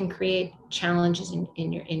hormone that can create challenges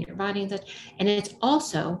in your body and such. And it's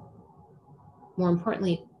also, more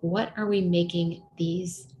importantly, what are we making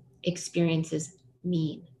these experiences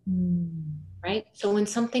mean? Right? So when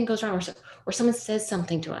something goes wrong, or someone says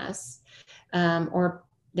something to us, or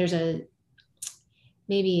there's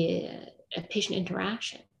maybe a patient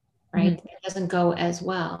interaction, right? It doesn't go as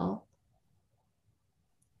well.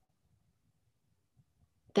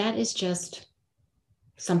 That is just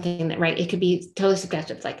something that, right? It could be totally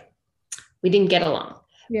subjective. It's like, we didn't get along,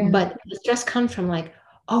 but the stress comes from like,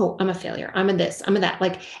 oh, I'm a failure, I'm a this, I'm a that,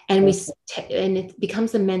 like, and and it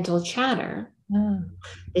becomes the mental chatter,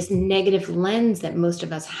 this negative lens that most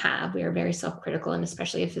of us have. We are very self-critical, and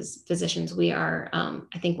especially as physicians, we are,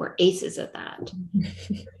 I think we're aces at that.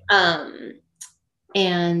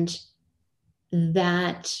 And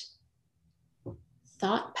that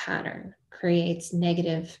thought pattern creates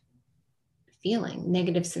negative feeling,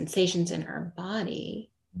 negative sensations in our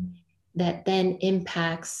body that then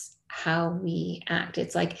impacts how we act.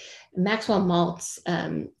 It's like Maxwell Maltz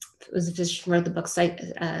was a physician who wrote the book,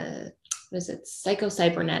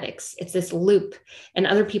 Psychocybernetics. It's this loop, and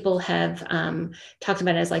other people have talked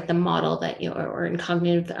about it as like the model that, or in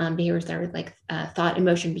cognitive behaviors that are like thought,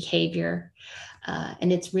 emotion, behavior.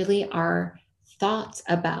 And it's really our thoughts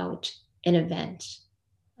about an event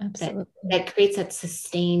that creates that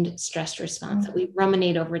sustained stress response, that we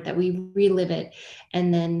ruminate over it, that we relive it,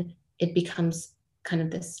 and then it becomes kind of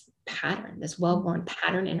this pattern, this well-worn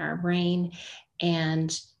pattern in our brain,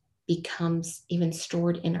 and becomes even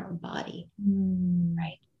stored in our body,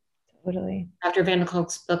 right? Totally. After Van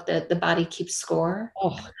Kolk's book, the body keeps score.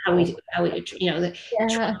 Oh, How we, the yeah.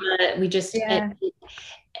 trauma, we just, Yeah.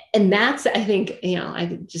 and that's, I think,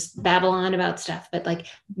 I just babble on about stuff, but like,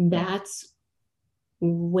 that's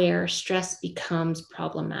where stress becomes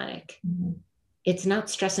problematic. Mm-hmm. It's not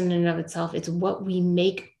stress in and of itself. It's what we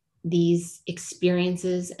make these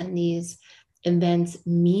experiences and these events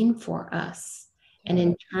mean for us and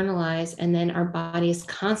internalize. And then our body is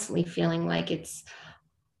constantly feeling like it's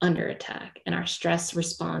under attack and our stress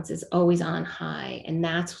response is always on high. And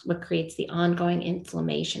that's what creates the ongoing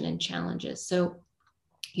inflammation and challenges. So,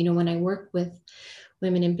 when I work with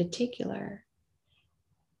women in particular,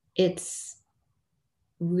 it's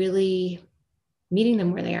really meeting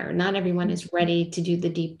them where they are. Not everyone is ready to do the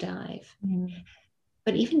deep dive,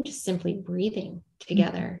 but even just simply breathing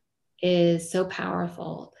together is so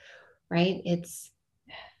powerful, right? It's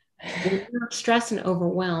when you're stressed and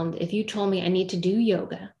overwhelmed. If you told me I need to do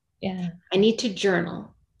yoga, I need to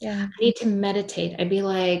journal, I need to meditate, I'd be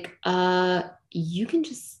like, you can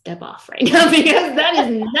just step off right now because that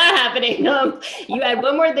is not happening. You add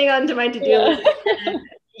one more thing onto my to-do list.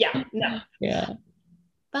 No.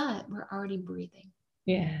 But we're already breathing.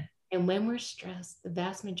 And when we're stressed, the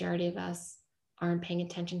vast majority of us aren't paying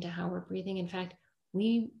attention to how we're breathing. In fact,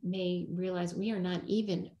 we may realize we are not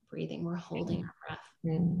even breathing, we're holding our breath.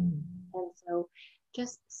 And so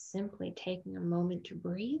just simply taking a moment to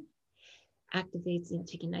breathe activates,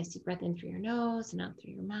 taking a nice deep breath in through your nose and out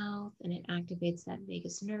through your mouth, and it activates that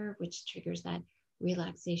vagus nerve, which triggers that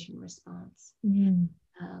relaxation response.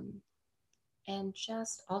 And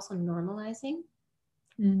just also normalizing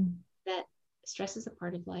that stress is a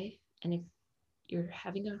part of life, and if you're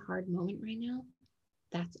having a hard moment right now,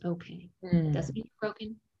 that's okay. It doesn't mean you're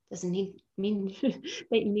broken, doesn't mean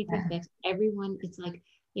that you need to fix. Everyone, it's like,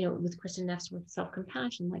 with Kristen Neff's with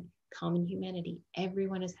self-compassion, like common humanity,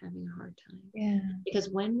 everyone is having a hard time. Because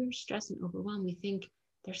when we're stressed and overwhelmed, we think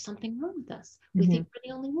there's something wrong with us. We think we're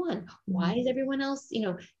the only one. Why is everyone else,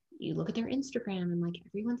 you look at their Instagram and like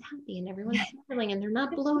everyone's happy and everyone's smiling and they're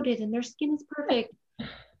not bloated and their skin is perfect.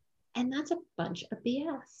 And that's a bunch of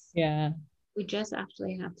BS. We just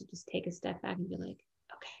actually have to just take a step back and be like,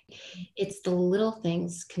 okay, it's the little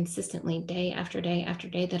things consistently day after day after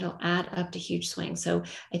day that'll add up to huge swings. So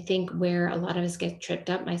I think where a lot of us get tripped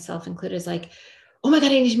up, myself included, is like, oh my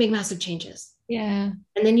God, I need to make massive changes. And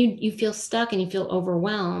then you feel stuck and you feel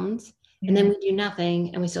overwhelmed. And then we do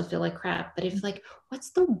nothing and we still feel like crap. But if like,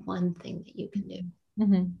 what's the one thing that you can do?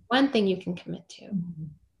 One thing you can commit to.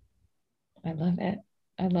 I love it.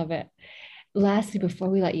 I love it. Lastly, before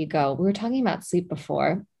we let you go, we were talking about sleep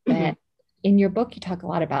before, and in your book, you talk a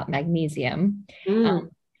lot about magnesium.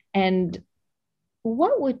 And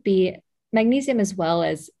what would be magnesium, as well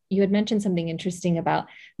as you had mentioned something interesting about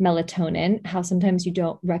melatonin, how sometimes you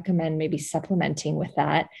don't recommend maybe supplementing with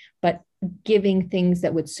that, but giving things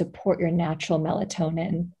that would support your natural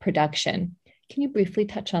melatonin production. Can you briefly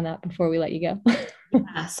touch on that before we let you go?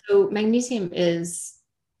 So magnesium is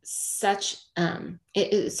such an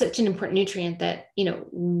important nutrient that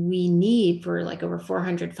we need for like over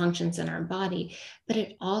 400 functions in our body, but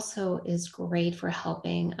it also is great for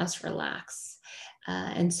helping us relax.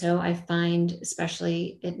 And so I find,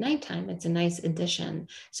 especially at nighttime, it's a nice addition.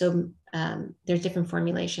 So there's different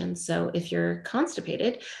formulations. So if you're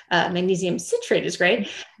constipated, magnesium citrate is great.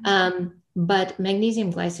 But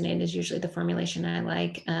magnesium glycinate is usually the formulation I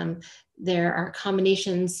like. There are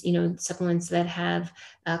combinations, supplements that have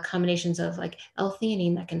combinations of like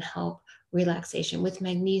L-theanine that can help relaxation with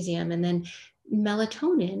magnesium. And then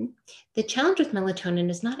melatonin, the challenge with melatonin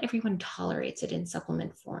is not everyone tolerates it in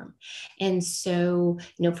supplement form. And so,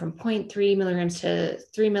 from 0.3 milligrams to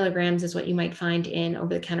 3 milligrams is what you might find in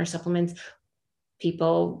over-the-counter supplements.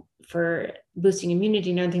 People, for boosting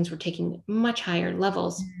immunity and other things, were taking much higher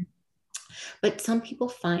levels. But some people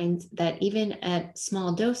find that even at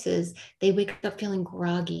small doses, they wake up feeling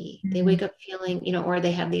groggy. They wake up feeling, or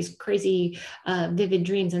they have these crazy, vivid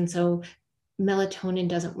dreams. And so melatonin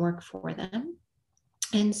doesn't work for them.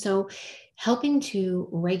 And so helping to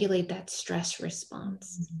regulate that stress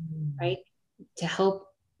response, right? To help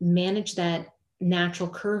manage that natural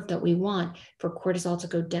curve that we want for cortisol to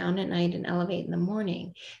go down at night and elevate in the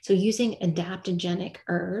morning. So using adaptogenic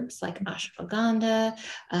herbs like ashwagandha,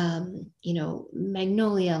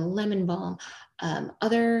 magnolia, lemon balm,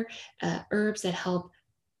 other herbs that help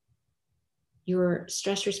your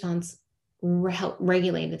stress response help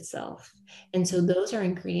regulate itself. And so those are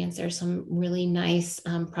ingredients. There's some really nice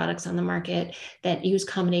products on the market that use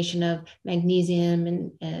combination of magnesium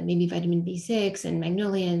and maybe vitamin B6 and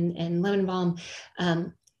magnolia and lemon balm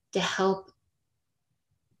to help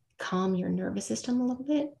calm your nervous system a little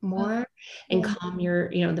bit more and calm your,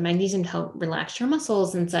 the magnesium to help relax your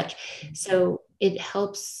muscles and such. So it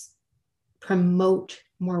helps promote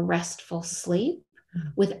more restful sleep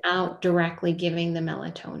without directly giving the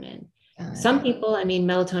melatonin. Some people,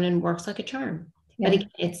 melatonin works like a charm, but again,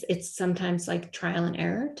 it's sometimes like trial and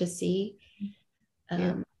error to see.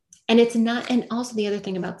 And it's not, and also the other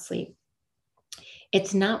thing about sleep,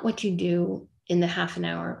 it's not what you do in the half an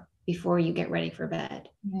hour before you get ready for bed.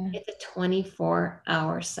 It's a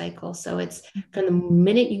 24-hour cycle. So it's from the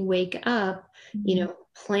minute you wake up,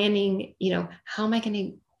 planning, how am I going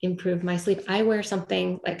to improve my sleep? I wear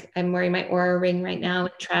something like I'm wearing my Aura ring right now.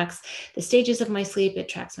 It tracks the stages of my sleep. It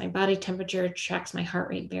tracks my body temperature, it tracks my heart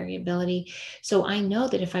rate variability. So I know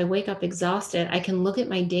that if I wake up exhausted, I can look at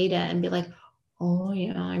my data and be like, oh,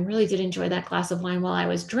 I really did enjoy that glass of wine while I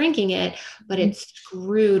was drinking it, but it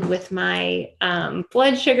screwed with my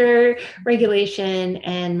blood sugar regulation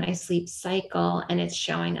and my sleep cycle, and it's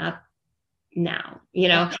showing up now,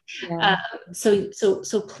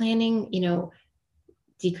 So planning,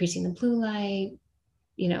 decreasing the blue light,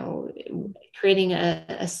 creating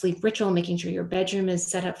a sleep ritual, making sure your bedroom is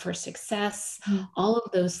set up for success. All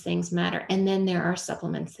of those things matter. And then there are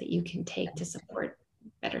supplements that you can take to support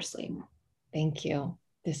better sleep. Thank you.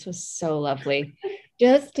 This was so lovely.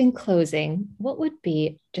 Just in closing, what would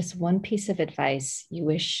be just one piece of advice you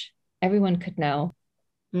wish everyone could know?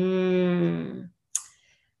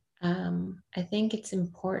 I think it's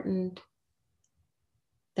important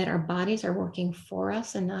that our bodies are working for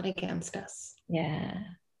us and not against us. Yeah.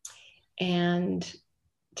 And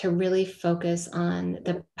to really focus on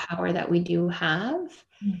the power that we do have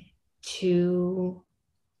to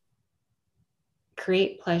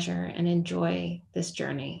create pleasure and enjoy this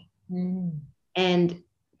journey. And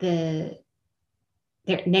the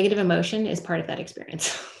negative emotion is part of that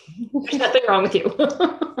experience. There's nothing wrong with you.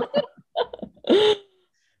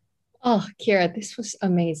 Oh, Keira, this was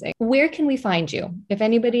amazing. Where can we find you? If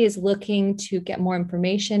anybody is looking to get more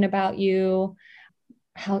information about you,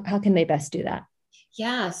 how can they best do that?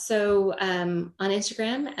 Yeah. So on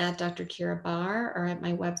Instagram at Dr. Keira Barr, or at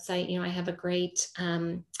my website, I have a great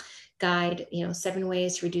guide, 7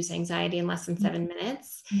 ways to reduce anxiety in less than 7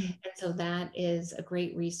 minutes. And so that is a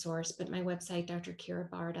great resource. But my website,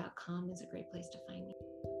 drkeirabarr.com, is a great place to find me.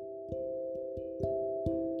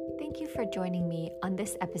 Thank you for joining me on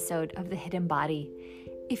this episode of The Hidden Body.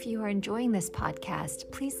 If you are enjoying this podcast,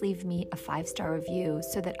 please leave me a 5-star review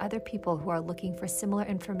so that other people who are looking for similar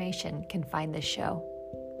information can find this show.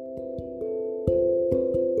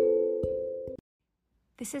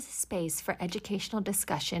 This is a space for educational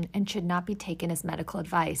discussion and should not be taken as medical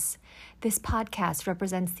advice. This podcast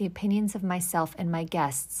represents the opinions of myself and my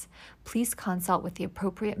guests. Please consult with the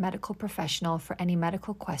appropriate medical professional for any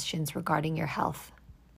medical questions regarding your health.